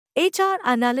HR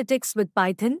Analytics with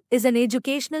Python is an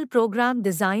educational program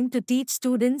designed to teach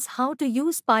students how to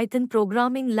use Python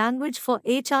programming language for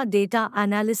HR data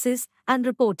analysis and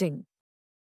reporting.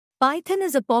 Python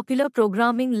is a popular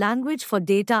programming language for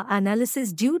data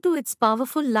analysis due to its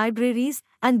powerful libraries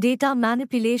and data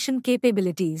manipulation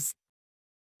capabilities.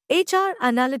 HR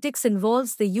Analytics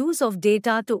involves the use of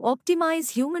data to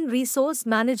optimize human resource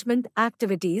management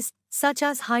activities such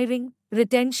as hiring,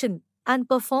 retention, and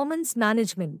performance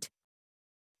management.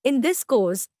 In this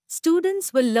course,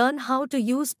 students will learn how to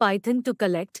use Python to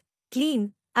collect,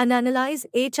 clean, and analyze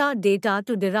HR data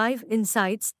to derive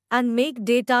insights and make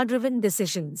data-driven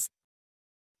decisions.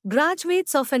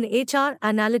 Graduates of an HR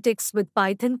Analytics with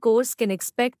Python course can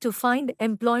expect to find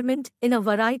employment in a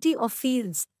variety of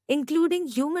fields, including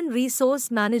human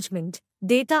resource management,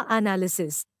 data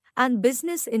analysis, and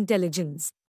business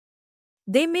intelligence.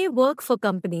 They may work for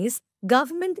companies,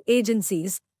 government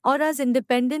agencies, or as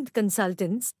independent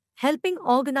consultants, helping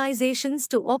organizations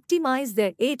to optimize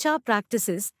their HR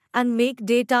practices and make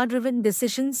data-driven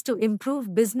decisions to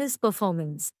improve business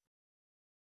performance.